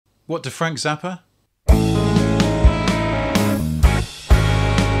What do Frank Zappa?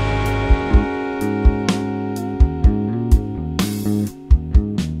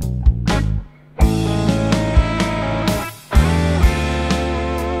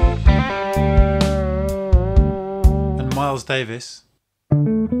 And Miles Davis?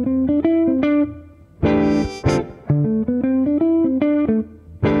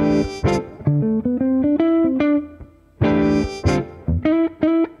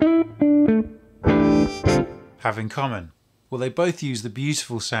 Have in common? Well, they both use the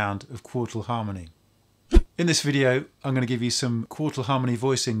beautiful sound of Quartal Harmony. In this video, I'm going to give you some Quartal Harmony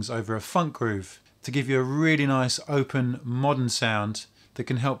voicings over a funk groove to give you a really nice, open, modern sound that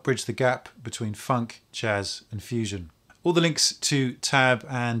can help bridge the gap between funk, jazz and fusion. All the links to tab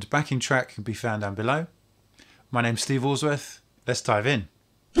and backing track can be found down below. My name's Steve Allsworth. Let's dive in.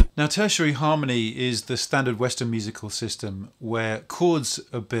 Now, tertiary harmony is the standard Western musical system where chords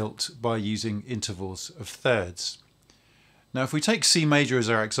are built by using intervals of thirds. Now, if we take C major as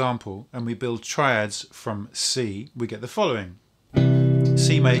our example and we build triads from C, we get the following: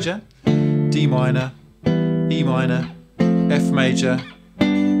 C major, D minor, E minor, F major,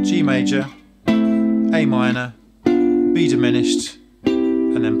 G major, A minor, B diminished,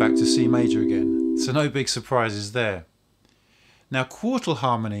 and then back to C major again. So no big surprises there. Now, quartal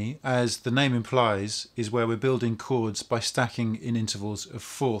harmony, as the name implies, is where we're building chords by stacking in intervals of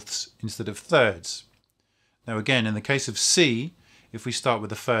fourths instead of thirds. Now again, in the case of C, if we start with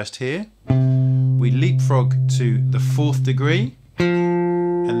the first here, we leapfrog to the 4th degree,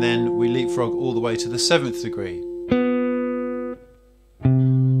 and then we leapfrog all the way to the 7th degree.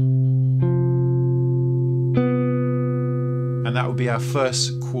 And that will be our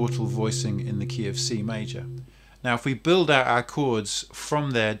first quartal voicing in the key of C major. Now, if we build out our chords from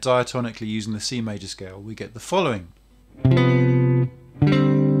there diatonically using the C major scale, we get the following.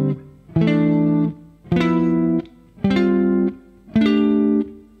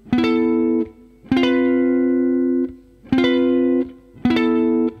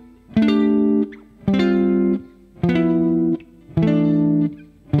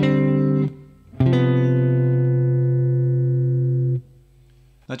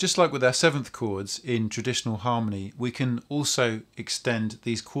 Now, just like with our 7th chords in traditional harmony, we can also extend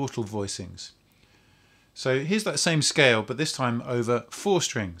these quartal voicings. So here's that same scale, but this time over 4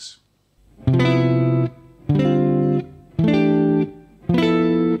 strings.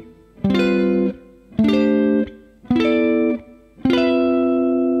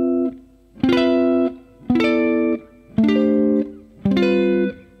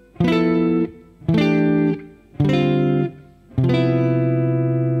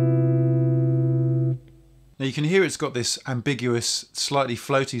 Now you can hear it's got this ambiguous, slightly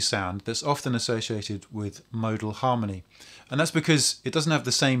floaty sound that's often associated with modal harmony. And that's because it doesn't have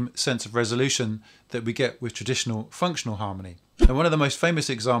the same sense of resolution that we get with traditional functional harmony. And one of the most famous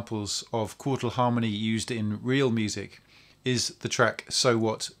examples of quartal harmony used in real music is the track So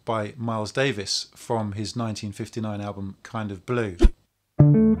What by Miles Davis from his 1959 album Kind of Blue.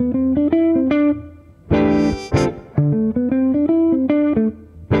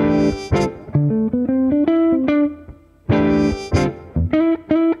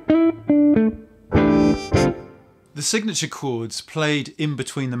 The signature chords played in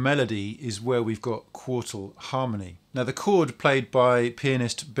between the melody is where we've got quartal harmony. Now, the chord played by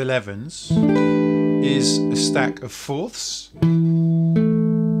pianist Bill Evans is a stack of fourths with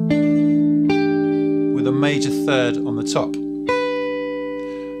a major third on the top.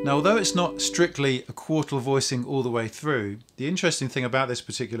 Now, although it's not strictly a quartal voicing all the way through, the interesting thing about this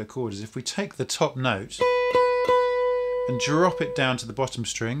particular chord is if we take the top note and drop it down to the bottom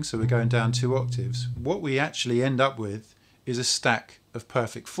string, so we're going down 2 octaves, what we actually end up with is a stack of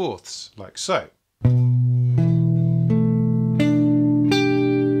perfect fourths, like so.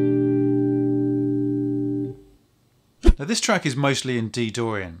 Now, this track is mostly in D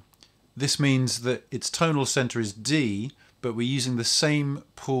Dorian. This means that its tonal center is D, but we're using the same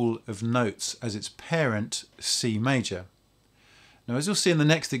pool of notes as its parent, C major. Now, as you'll see in the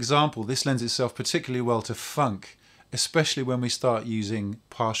next example, this lends itself particularly well to funk, especially when we start using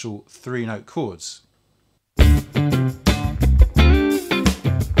partial 3-note chords.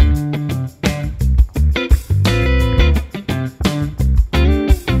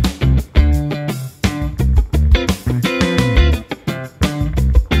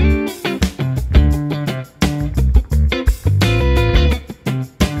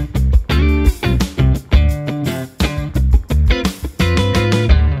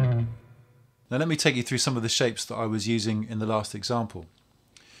 Now let me take you through some of the shapes that I was using in the last example.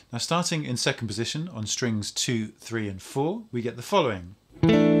 Now, starting in second position on strings 2, 3 and 4, we get the following.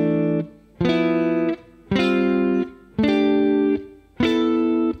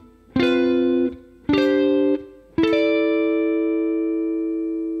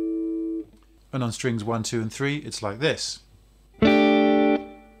 on strings 1, 2 and 3, it's like this.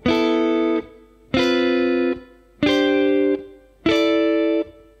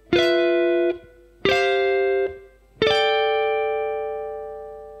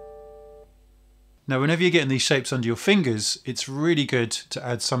 Now, whenever you're getting these shapes under your fingers, it's really good to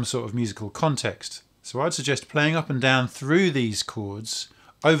add some sort of musical context. So I'd suggest playing up and down through these chords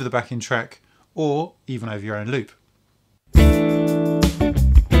over the backing track or even over your own loop.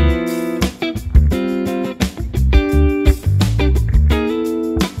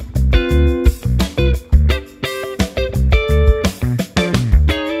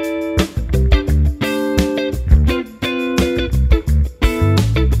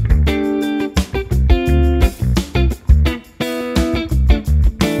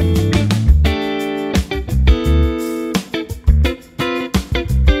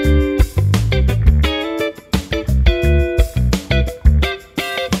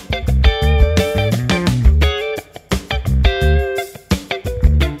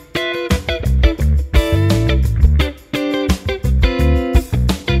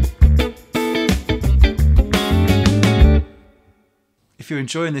 If you're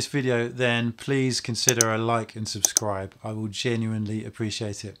enjoying this video, then please consider a like and subscribe. I will genuinely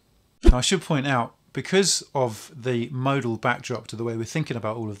appreciate it. Now, I should point out, because of the modal backdrop to the way we're thinking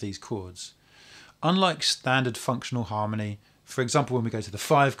about all of these chords, unlike standard functional harmony, for example, when we go to the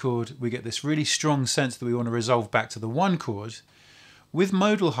 5 chord, we get this really strong sense that we want to resolve back to the 1 chord. With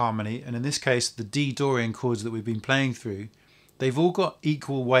modal harmony, and in this case the D Dorian chords that we've been playing through, they've all got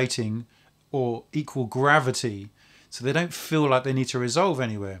equal weighting or equal gravity, so they don't feel like they need to resolve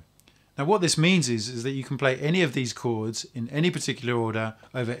anywhere. Now what this means is that you can play any of these chords in any particular order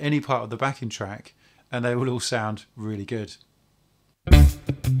over any part of the backing track and they will all sound really good.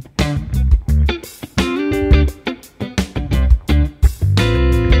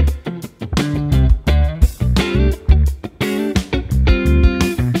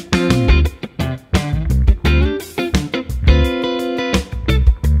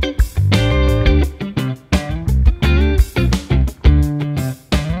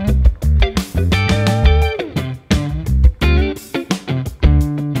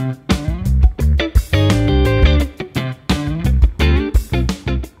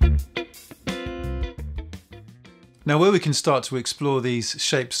 Now where we can start to explore these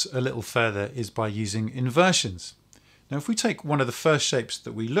shapes a little further is by using inversions. Now if we take one of the first shapes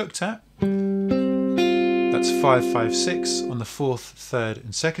that we looked at, that's 5-5-6 on the 4th, 3rd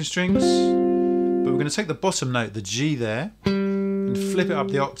and 2nd strings, but we're going to take the bottom note, the G there, and flip it up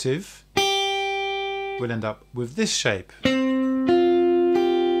the octave, we'll end up with this shape, a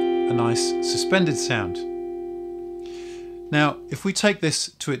nice suspended sound. Now if we take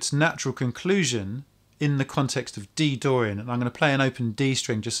this to its natural conclusion, in the context of D Dorian, and I'm going to play an open D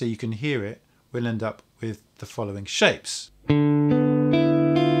string just so you can hear it, we'll end up with the following shapes.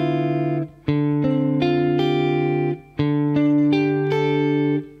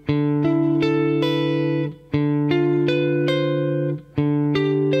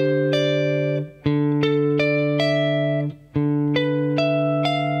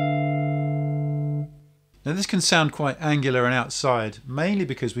 Now this can sound quite angular and outside, mainly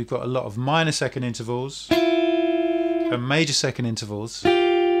because we've got a lot of minor second intervals and major second intervals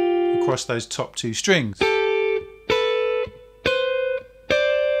across those top 2 strings.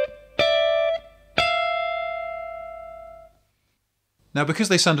 Now because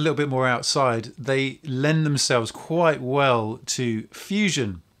they sound a little bit more outside, they lend themselves quite well to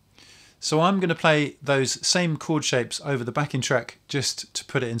fusion. So I'm going to play those same chord shapes over the backing track just to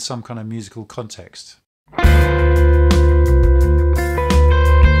put it in some kind of musical context.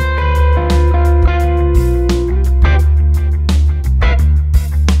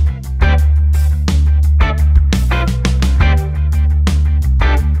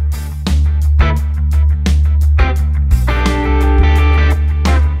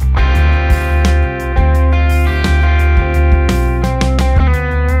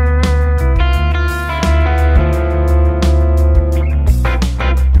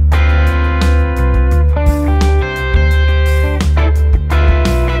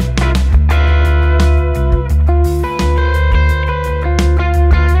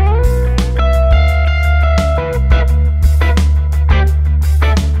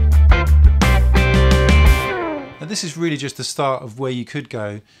 This is really just the start of where you could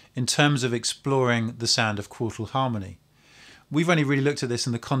go in terms of exploring the sound of Quartal Harmony. We've only really looked at this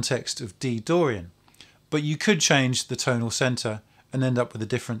in the context of D Dorian, but you could change the tonal center and end up with a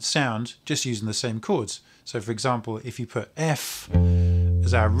different sound just using the same chords. So for example, if you put F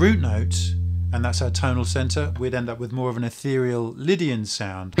as our root note and that's our tonal center, we'd end up with more of an ethereal Lydian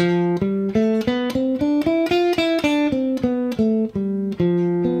sound.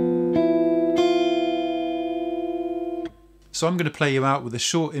 So I'm going to play you out with a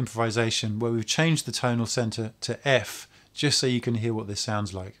short improvisation where we've changed the tonal center to F, just so you can hear what this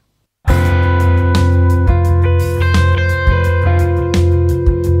sounds like.